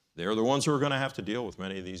honest, they're the ones who are going to have to deal with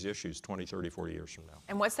many of these issues 20, 30, 40 years from now.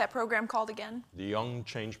 And what's that program called again? The Young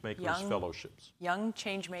Changemakers Fellowships. Young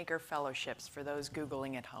Changemaker Fellowships, for those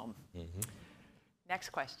Googling at home. Mm-hmm. Next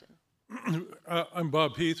question. I'm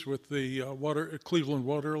Bob Heath with the Cleveland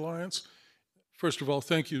Water Alliance. First of all,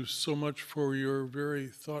 thank you so much for your very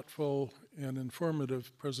thoughtful and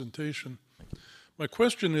informative presentation. My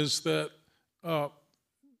question is that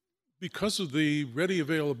Because of the ready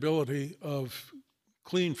availability of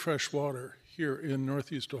clean fresh water here in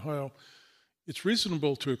Northeast Ohio, it's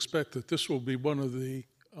reasonable to expect that this will be one of the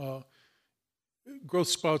growth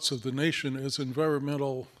spots of the nation as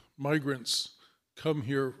environmental migrants come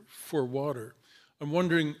here for water. I'm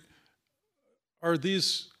wondering, are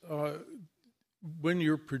these, when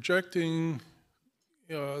you're projecting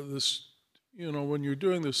this, when you're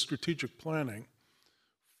doing this strategic planning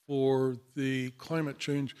for the climate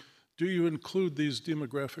change, do you include these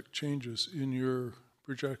demographic changes in your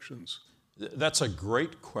projections? That's a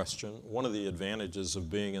great question. One of the advantages of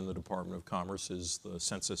being in the Department of Commerce is the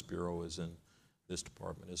Census Bureau is in this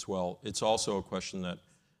department as well. It's also a question that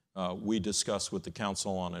we discuss with the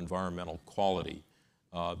Council on Environmental Quality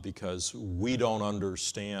because we don't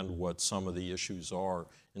understand what some of the issues are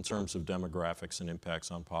in terms of demographics and impacts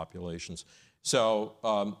on populations.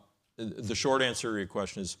 So the short answer to your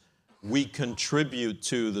question is we contribute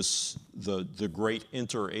to this, the great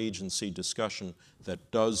interagency discussion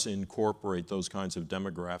that does incorporate those kinds of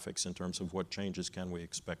demographics in terms of what changes can we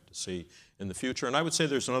expect to see in the future. And I would say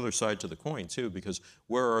there's another side to the coin too, because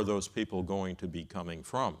where are those people going to be coming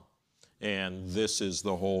from? And this is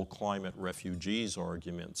the whole climate refugees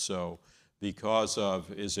argument. So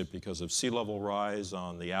is it because of sea level rise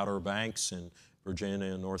on the Outer Banks in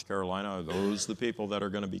Virginia and North Carolina? Are those the people that are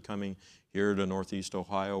going to be coming here to Northeast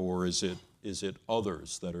Ohio, or is it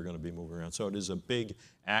others that are going to be moving around? So it is a big,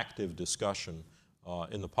 active discussion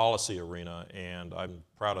in the policy arena, and I'm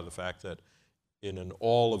proud of the fact that in an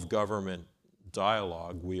all-of-government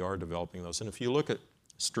dialogue, we are developing those. And if you look at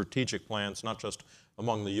strategic plans, not just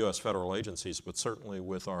among the U.S. federal agencies, but certainly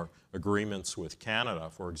with our agreements with Canada,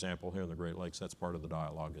 for example, here in the Great Lakes, that's part of the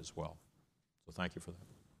dialogue as well. So thank you for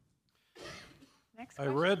that. Next I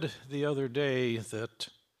question. read the other day that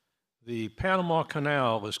the Panama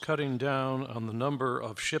Canal is cutting down on the number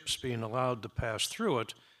of ships being allowed to pass through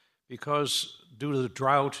it because due to the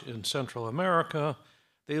drought in Central America,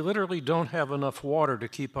 they literally don't have enough water to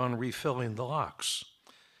keep on refilling the locks.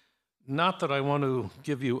 Not that I want to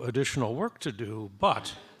give you additional work to do,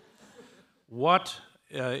 but what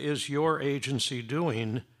is your agency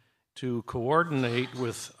doing to coordinate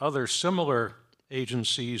with other similar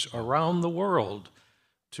agencies around the world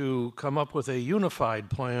to come up with a unified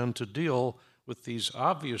plan to deal with these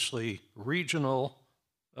obviously regional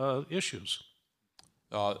issues?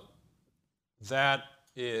 That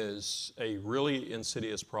is a really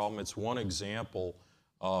insidious problem. It's one example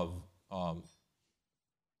of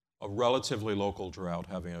a relatively local drought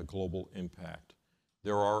having a global impact.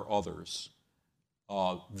 There are others.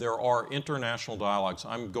 There are international dialogues.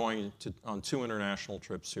 I'm going on 2 international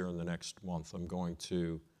trips here in the next month. I'm going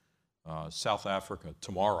to South Africa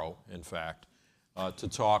tomorrow, in fact, to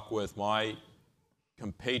talk with my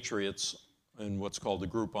compatriots in what's called the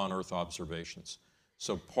Group on Earth Observations.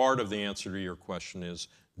 So part of the answer to your question is,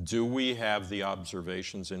 do we have the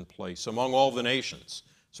observations in place among all the nations?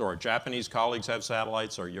 So our Japanese colleagues have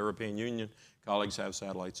satellites, our European Union colleagues have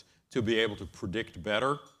satellites, to be able to predict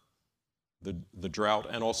better the drought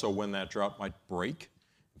and also when that drought might break.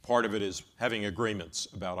 Part of it is having agreements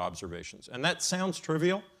about observations. And that sounds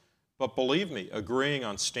trivial, but believe me, agreeing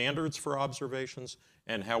on standards for observations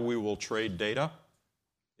and how we will trade data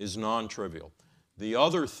is non-trivial. The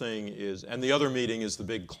other thing is, and the other meeting is the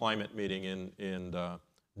big climate meeting in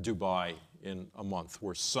Dubai in a month,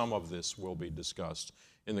 where some of this will be discussed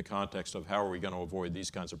in the context of how are we going to avoid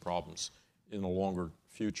these kinds of problems in a longer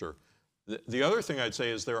future. The other thing I'd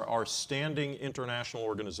say is there are standing international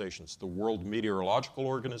organizations, the World Meteorological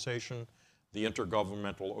Organization, the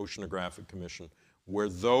Intergovernmental Oceanographic Commission, where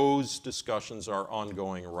those discussions are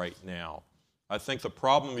ongoing right now. I think the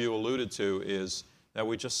problem you alluded to is that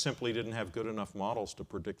we just simply didn't have good enough models to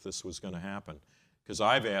predict this was going to happen. Because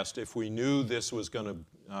I've asked, if we knew this was going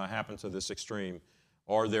to happen to this extreme,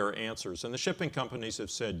 are there answers? And the shipping companies have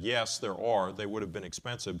said, yes, there are. They would have been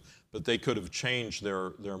expensive, but they could have changed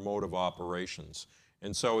their mode of operations.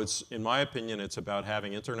 And so it's, in my opinion, it's about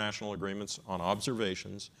having international agreements on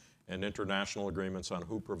observations and international agreements on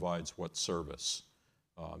who provides what service,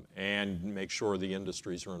 and make sure the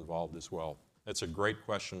industries are involved as well. That's a great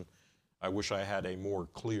question. I wish I had a more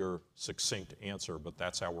clear, succinct answer, but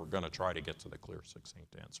that's how we're going to try to get to the clear,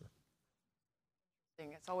 succinct answer.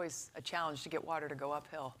 It's always a challenge to get water to go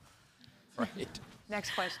uphill. Right.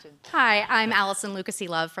 Next question. Hi, I'm Allison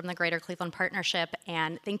Lucasy-Love from the Greater Cleveland Partnership,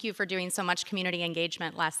 and thank you for doing so much community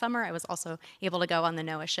engagement last summer. I was also able to go on the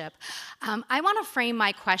NOAA ship. I want to frame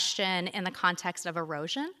my question in the context of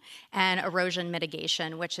erosion and erosion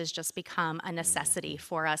mitigation, which has just become a necessity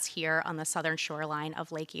for us here on the southern shoreline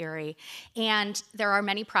of Lake Erie. And there are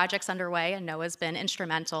many projects underway, and NOAA's been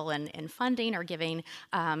instrumental in funding or giving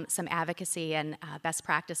some advocacy and best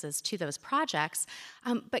practices to those projects.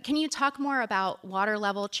 But can you talk more about water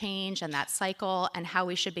level change and that cycle and how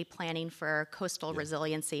we should be planning for coastal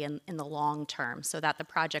resiliency in the long term so that the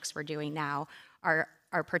projects we're doing now are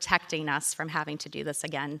protecting us from having to do this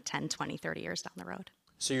again 10, 20, 30 years down the road?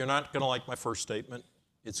 So you're not going to like my first statement.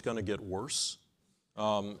 It's going to get worse.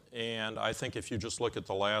 And I think if you just look at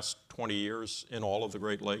the last 20 years in all of the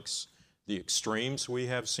Great Lakes, the extremes we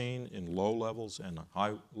have seen in low levels and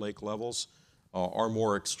high lake levels are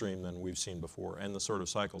more extreme than we've seen before. And the sort of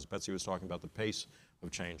cycles, Betsy was talking about the pace of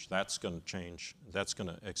change, that's going to change, that's going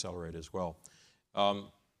to accelerate as well. On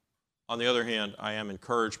the other hand, I am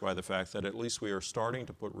encouraged by the fact that at least we are starting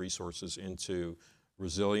to put resources into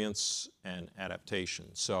resilience and adaptation.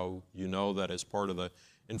 So you know that as part of the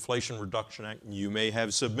Inflation Reduction Act, you may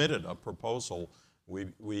have submitted a proposal.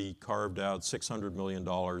 We carved out $600 million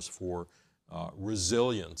for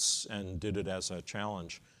resilience and did it as a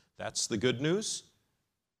challenge. That's the good news.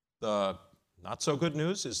 The not so good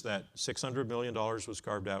news is that $600 million was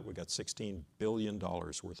carved out. We got $16 billion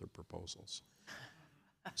worth of proposals.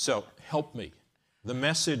 So help me. The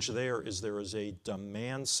message there is a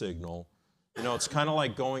demand signal. You know, it's kind of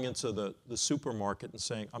like going into the supermarket and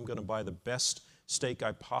saying, I'm going to buy the best steak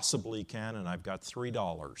I possibly can, and I've got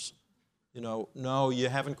 $3. You know, no, you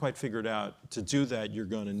haven't quite figured out to do that, you're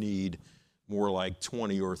going to need more like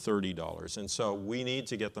 $20 or $30. And so we need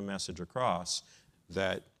to get the message across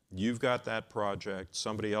that you've got that project,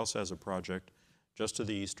 somebody else has a project just to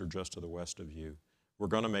the east or just to the west of you. We're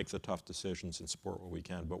going to make the tough decisions and support what we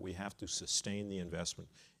can, but we have to sustain the investment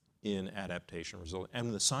in adaptation resilience.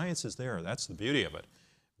 And the science is there. That's the beauty of it.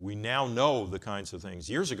 We now know the kinds of things.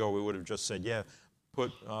 Years ago, we would have just said, yeah,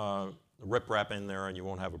 put riprap in there and you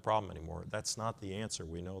won't have a problem anymore. That's not the answer.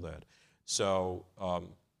 We know that. So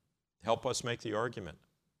help us make the argument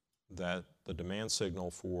that the demand signal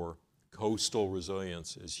for coastal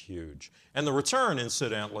resilience is huge. And the return,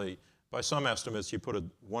 incidentally, by some estimates, you put a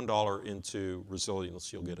 $1 into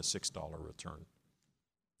resilience, you'll get a $6 return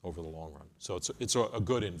over the long run. So it's a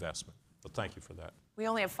good investment. But thank you for that. We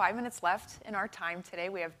only have 5 minutes left in our time today.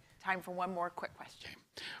 We have time for one more quick question.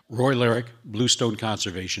 Okay. Roy Lyric, Bluestone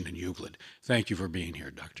Conservation in Euclid. Thank you for being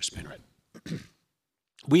here, Dr. Spinrad.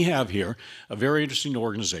 We have here a very interesting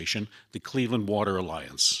organization, the Cleveland Water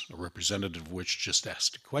Alliance, a representative of which just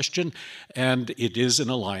asked a question, and it is an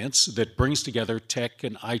alliance that brings together tech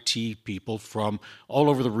and IT people from all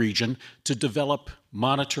over the region to develop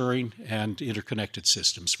monitoring and interconnected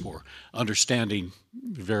systems for understanding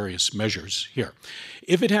various measures here.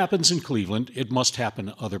 If it happens in Cleveland, it must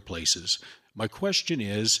happen other places. My question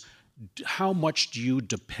is, how much do you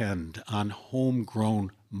depend on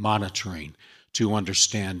homegrown monitoring to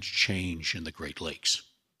understand change in the Great Lakes?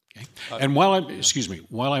 Okay? And while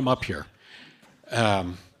I'm up here,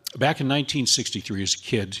 back in 1963 as a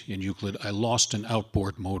kid in Euclid, I lost an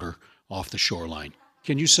outboard motor off the shoreline.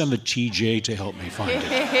 Can you send the TJ to help me find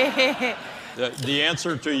it? The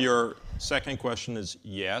answer to your second question is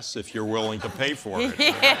yes, if you're willing to pay for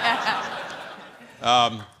it.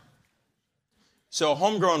 So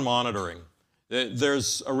homegrown monitoring.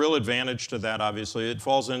 There's a real advantage to that, obviously. It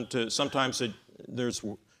falls into, sometimes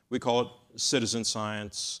we call it citizen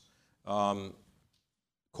science,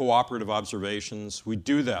 cooperative observations. We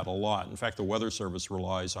do that a lot. In fact, the Weather Service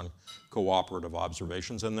relies on cooperative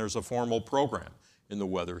observations, and there's a formal program in the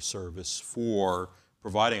Weather Service for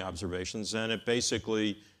providing observations, and it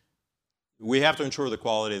basically, we have to ensure the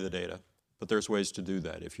quality of the data, but there's ways to do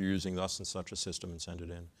that if you're using thus and such a system and send it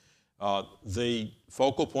in. The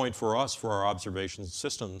focal point for us for our observation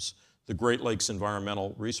systems, the Great Lakes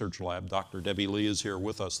Environmental Research Lab, Dr. Debbie Lee is here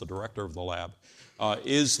with us, the director of the lab,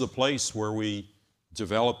 is the place where we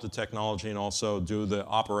develop the technology and also do the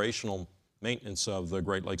operational maintenance of the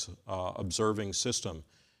Great Lakes observing system.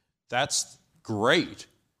 That's great,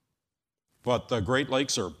 but the Great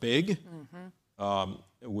Lakes are big.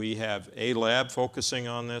 We have a lab focusing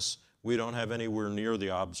on this. We don't have anywhere near the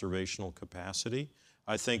observational capacity.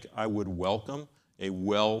 I think I would welcome a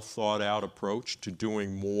well-thought-out approach to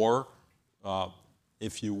doing more,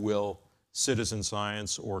 if you will, citizen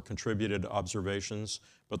science or contributed observations.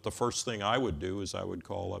 But the first thing I would do is I would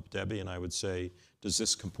call up Debbie and I would say, does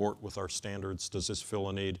this comport with our standards? Does this fill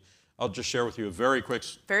a need? I'll just share with you a very quick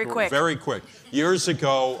Very quick. Very quick. Years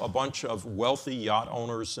ago, a bunch of wealthy yacht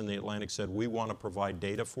owners in the Atlantic said, we want to provide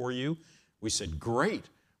data for you. We said, great.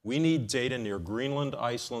 We need data near Greenland,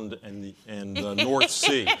 Iceland, and the North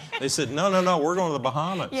Sea. They said, no, we're going to the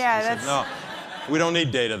Bahamas. Yeah, Said, no, we don't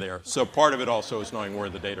need data there. So part of it also is knowing where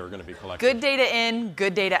the data are going to be collected. Good data in,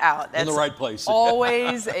 good data out. That's in the right place.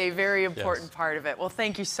 Always a very important part of it. Well,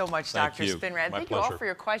 thank you so much, Dr. Spinrad. Thank you all pleasure. for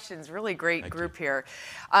your questions. Really great group here.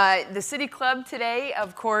 The City Club today,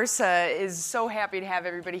 of course, is so happy to have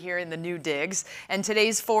everybody here in the new digs. And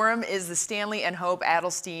today's forum is the Stanley and Hope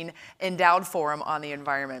Adelstein Endowed Forum on the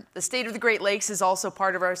Environment. The State of the Great Lakes is also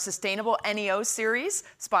part of our Sustainable NEO series,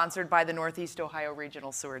 sponsored by the Northeast Ohio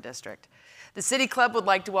Regional Sewer District. The City Club would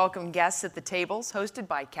like to welcome guests at the tables hosted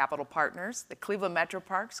by Capital Partners, the Cleveland Metro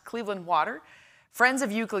Parks, Cleveland Water, Friends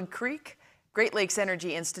of Euclid Creek, Great Lakes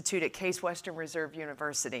Energy Institute at Case Western Reserve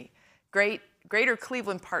University, Greater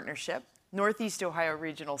Cleveland Partnership, Northeast Ohio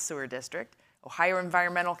Regional Sewer District, Ohio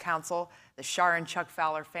Environmental Council, the Shar and Chuck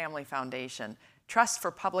Fowler Family Foundation, Trust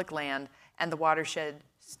for Public Land, and the Watershed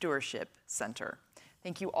Stewardship Center.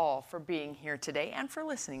 Thank you all for being here today and for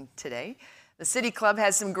listening today. The City Club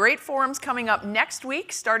has some great forums coming up next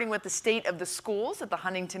week, starting with the State of the Schools at the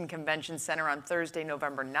Huntington Convention Center on Thursday,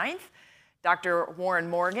 November 9th. Dr. Warren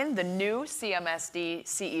Morgan, the new CMSD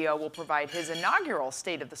CEO, will provide his inaugural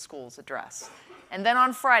State of the Schools address. And then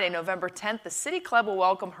on Friday, November 10th, the City Club will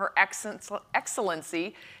welcome Her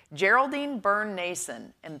Excellency Geraldine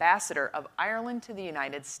Byrne-Nason, Ambassador of Ireland to the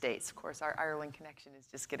United States. Of course, our Ireland connection is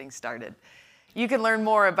just getting started. You can learn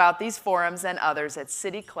more about these forums and others at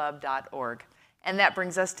cityclub.org. And that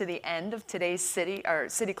brings us to the end of today's City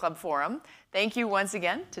Club Forum. Thank you once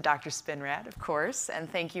again to Dr. Spinrad, of course, and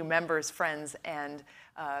thank you members, friends, and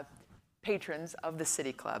patrons of the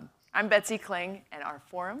City Club. I'm Betsy Kling, and our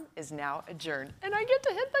forum is now adjourned. And I get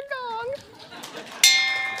to hit the gong.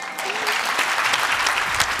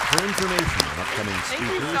 For information on upcoming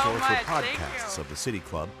speakers or for podcasts of the City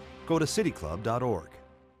Club, go to cityclub.org.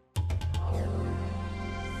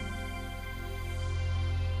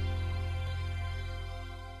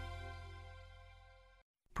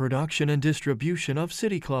 Production and distribution of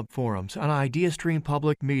City Club forums on IdeaStream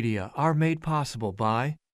Public Media are made possible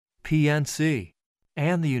by PNC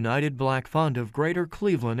and the United Black Fund of Greater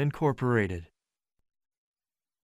Cleveland, Incorporated.